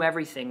 I knew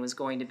everything was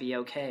going to be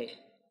okay.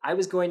 I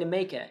was going to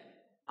make it.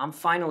 I'm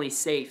finally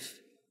safe.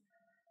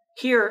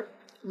 Here,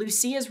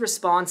 Lucia's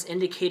response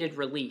indicated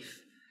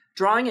relief,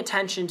 drawing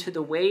attention to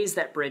the ways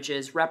that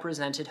bridges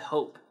represented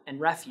hope and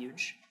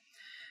refuge.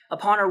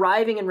 Upon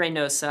arriving in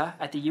Reynosa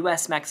at the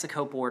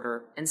US-Mexico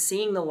border and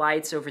seeing the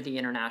lights over the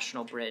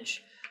international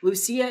bridge,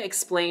 Lucia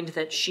explained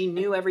that she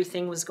knew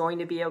everything was going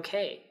to be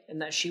okay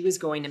and that she was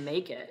going to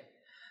make it.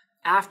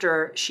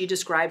 After, she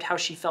described how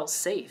she felt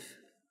safe.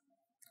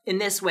 In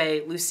this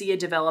way, Lucia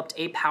developed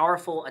a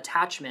powerful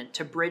attachment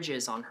to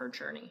bridges on her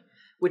journey,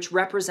 which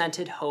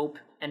represented hope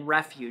and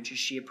refuge as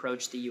she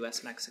approached the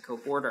US-Mexico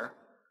border.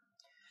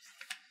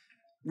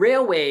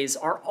 Railways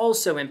are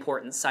also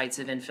important sites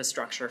of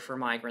infrastructure for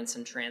migrants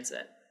in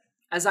transit.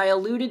 As I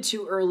alluded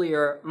to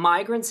earlier,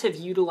 migrants have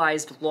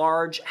utilized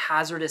large,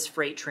 hazardous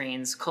freight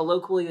trains,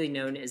 colloquially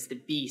known as the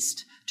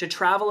Beast, to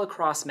travel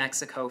across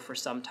Mexico for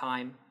some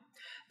time.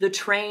 The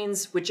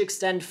trains, which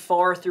extend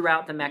far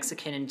throughout the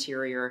Mexican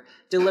interior,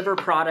 deliver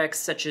products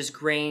such as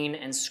grain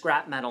and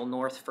scrap metal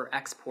north for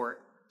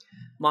export.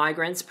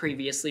 Migrants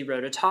previously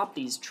rode atop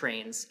these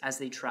trains as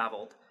they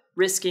traveled,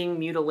 risking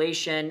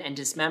mutilation and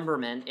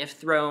dismemberment if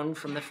thrown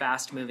from the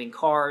fast-moving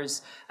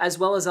cars, as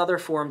well as other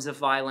forms of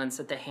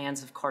violence at the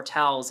hands of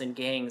cartels and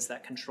gangs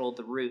that controlled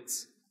the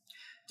routes.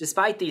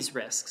 Despite these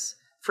risks,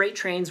 freight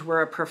trains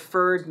were a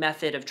preferred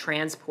method of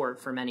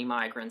transport for many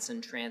migrants in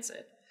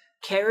transit,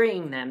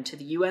 carrying them to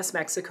the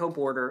US-Mexico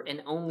border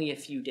in only a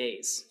few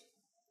days.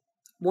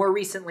 More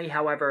recently,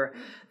 however,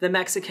 the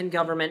Mexican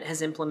government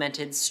has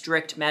implemented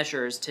strict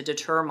measures to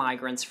deter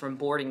migrants from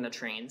boarding the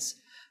trains,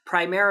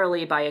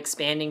 primarily by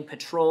expanding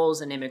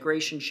patrols and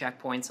immigration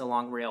checkpoints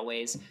along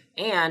railways,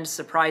 and,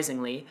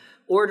 surprisingly,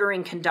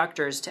 ordering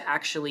conductors to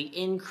actually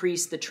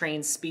increase the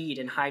train's speed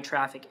in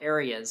high-traffic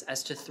areas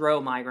as to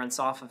throw migrants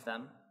off of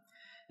them.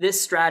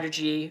 This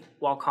strategy,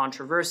 while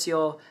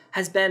controversial,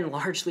 has been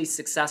largely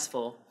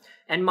successful,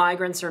 and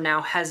migrants are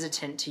now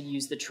hesitant to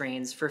use the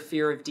trains for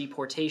fear of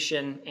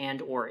deportation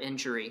and/or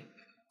injury.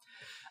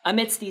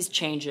 Amidst these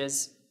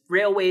changes,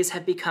 railways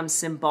have become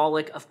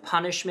symbolic of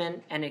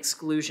punishment and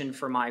exclusion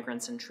for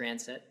migrants in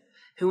transit,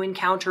 who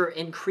encounter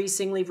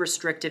increasingly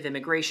restrictive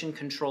immigration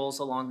controls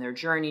along their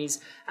journeys,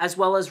 as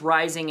well as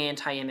rising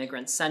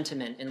anti-immigrant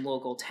sentiment in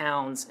local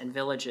towns and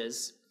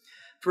villages.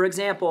 For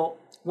example,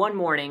 one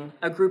morning,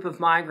 a group of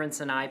migrants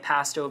and I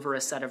passed over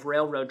a set of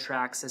railroad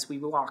tracks as we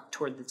walked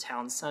toward the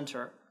town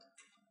center.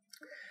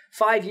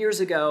 5 years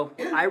ago,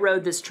 I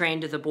rode this train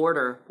to the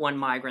border, one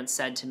migrant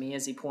said to me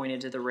as he pointed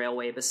to the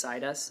railway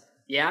beside us.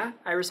 Yeah,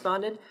 I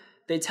responded.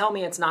 They tell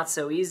me it's not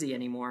so easy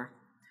anymore.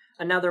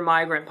 Another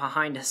migrant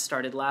behind us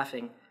started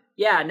laughing.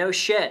 Yeah, no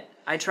shit.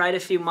 I tried a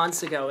few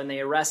months ago and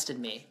they arrested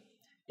me.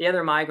 The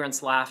other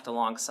migrants laughed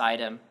alongside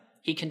him.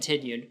 He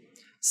continued,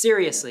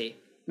 seriously,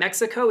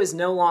 Mexico is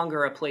no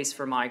longer a place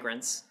for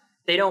migrants.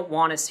 They don't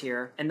want us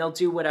here, and they'll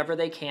do whatever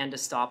they can to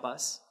stop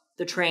us.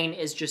 The train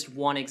is just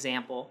one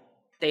example.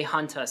 They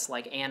hunt us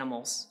like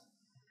animals.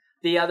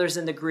 The others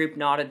in the group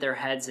nodded their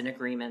heads in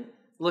agreement,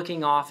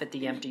 looking off at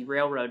the empty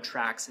railroad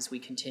tracks as we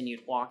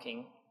continued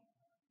walking.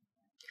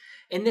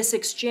 In this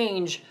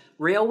exchange,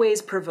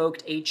 railways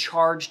provoked a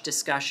charged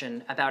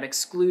discussion about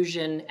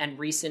exclusion and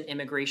recent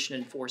immigration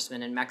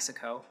enforcement in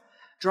Mexico,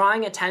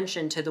 drawing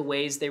attention to the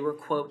ways they were,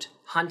 quote,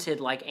 hunted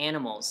like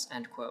animals,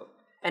 end quote,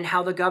 and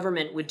how the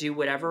government would do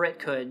whatever it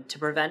could to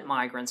prevent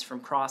migrants from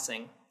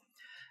crossing.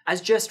 As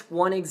just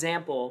one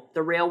example,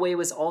 the railway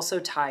was also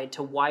tied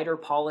to wider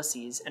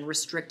policies and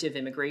restrictive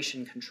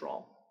immigration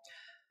control.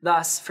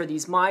 Thus, for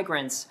these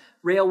migrants,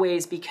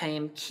 railways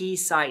became key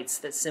sites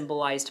that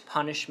symbolized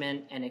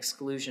punishment and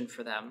exclusion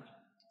for them.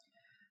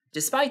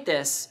 Despite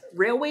this,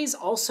 railways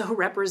also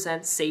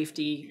represent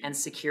safety and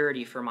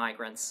security for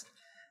migrants.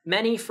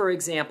 Many, for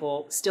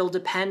example, still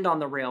depend on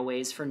the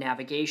railways for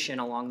navigation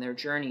along their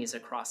journeys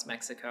across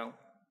Mexico.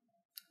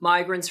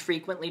 Migrants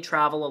frequently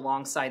travel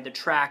alongside the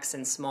tracks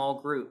in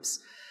small groups,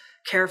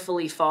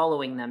 carefully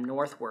following them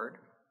northward.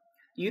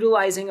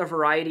 Utilizing a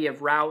variety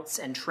of routes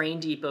and train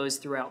depots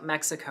throughout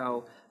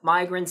Mexico,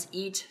 migrants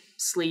eat,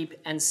 sleep,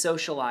 and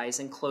socialize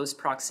in close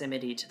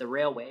proximity to the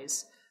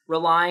railways,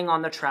 relying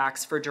on the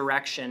tracks for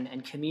direction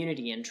and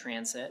community in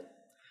transit.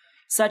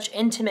 Such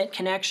intimate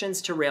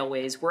connections to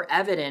railways were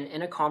evident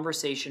in a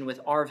conversation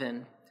with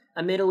Arvin,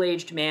 a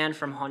middle-aged man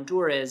from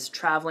Honduras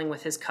traveling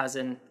with his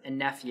cousin and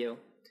nephew.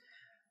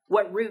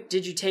 "What route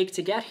did you take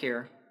to get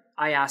here?"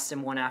 I asked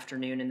him one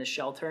afternoon in the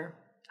shelter.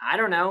 "I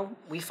don't know.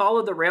 We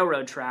followed the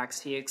railroad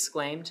tracks," he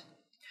exclaimed.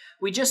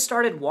 "We just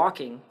started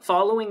walking,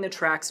 following the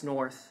tracks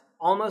north,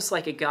 almost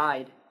like a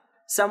guide.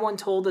 Someone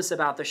told us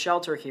about the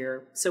shelter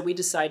here, so we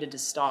decided to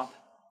stop.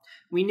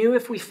 We knew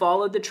if we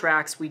followed the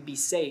tracks, we'd be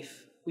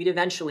safe. We'd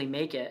eventually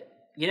make it.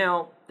 You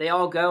know, they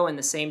all go in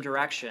the same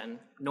direction,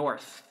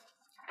 north."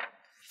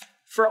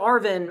 For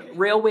Arvin,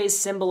 railways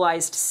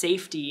symbolized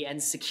safety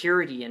and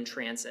security in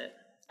transit.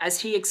 As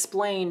he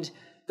explained,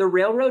 the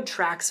railroad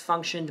tracks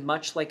functioned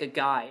much like a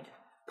guide,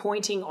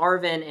 pointing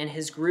Arvin and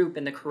his group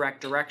in the correct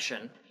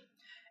direction.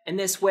 In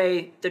this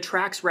way, the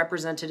tracks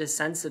represented a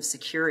sense of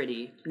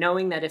security,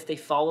 knowing that if they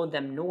followed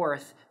them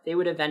north, they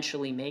would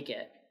eventually make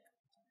it.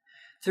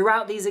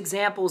 Throughout these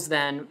examples,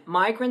 then,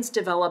 migrants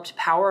developed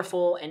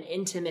powerful and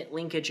intimate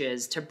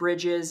linkages to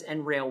bridges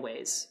and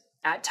railways,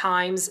 at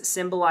times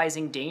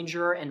symbolizing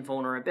danger and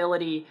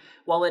vulnerability,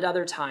 while at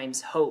other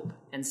times hope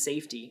and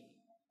safety.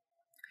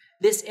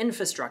 This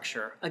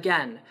infrastructure,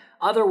 again,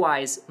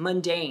 otherwise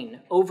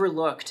mundane,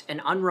 overlooked,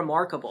 and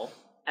unremarkable,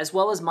 as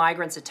well as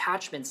migrants'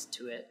 attachments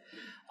to it,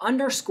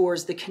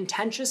 underscores the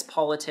contentious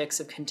politics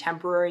of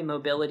contemporary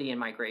mobility and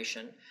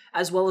migration,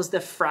 as well as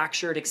the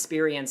fractured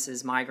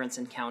experiences migrants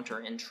encounter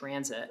in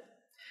transit.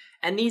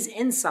 And these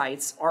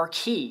insights are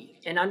key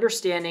in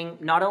understanding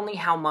not only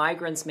how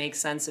migrants make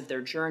sense of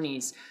their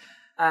journeys,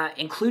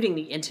 including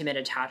the intimate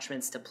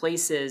attachments to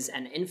places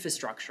and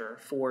infrastructure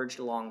forged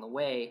along the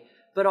way,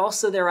 but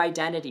also their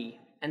identity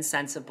and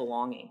sense of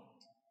belonging.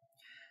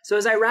 So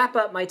as I wrap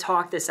up my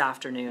talk this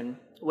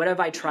afternoon, what have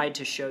I tried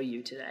to show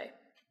you today?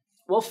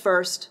 Well,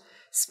 first,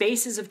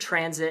 spaces of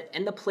transit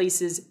and the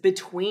places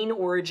between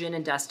origin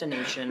and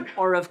destination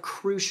are of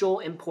crucial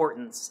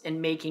importance in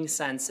making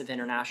sense of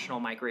international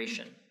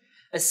migration,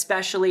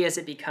 especially as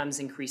it becomes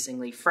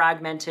increasingly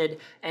fragmented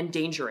and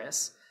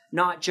dangerous,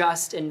 not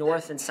just in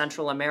North and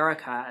Central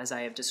America, as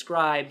I have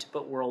described,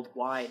 but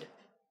worldwide.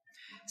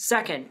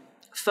 Second,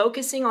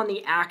 focusing on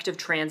the act of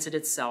transit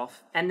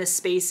itself and the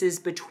spaces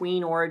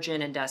between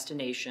origin and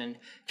destination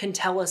can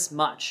tell us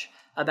much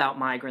about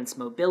migrants'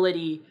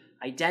 mobility,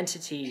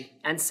 identity,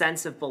 and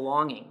sense of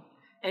belonging.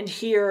 And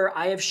here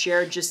I have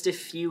shared just a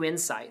few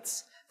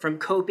insights, from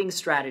coping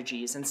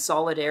strategies and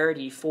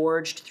solidarity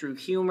forged through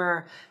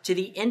humor to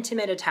the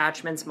intimate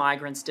attachments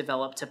migrants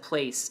develop to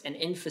place and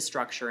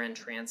infrastructure in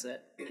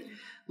transit.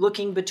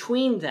 Looking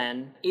between,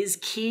 then, is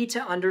key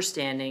to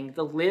understanding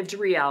the lived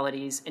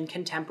realities and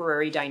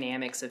contemporary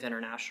dynamics of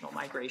international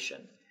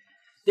migration.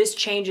 This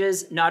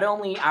changes not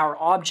only our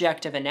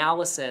object of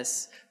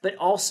analysis, but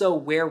also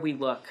where we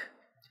look.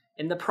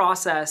 In the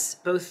process,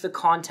 both the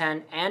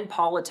content and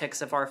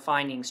politics of our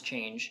findings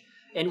change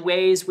in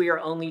ways we are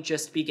only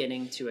just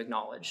beginning to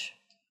acknowledge.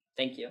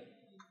 Thank you.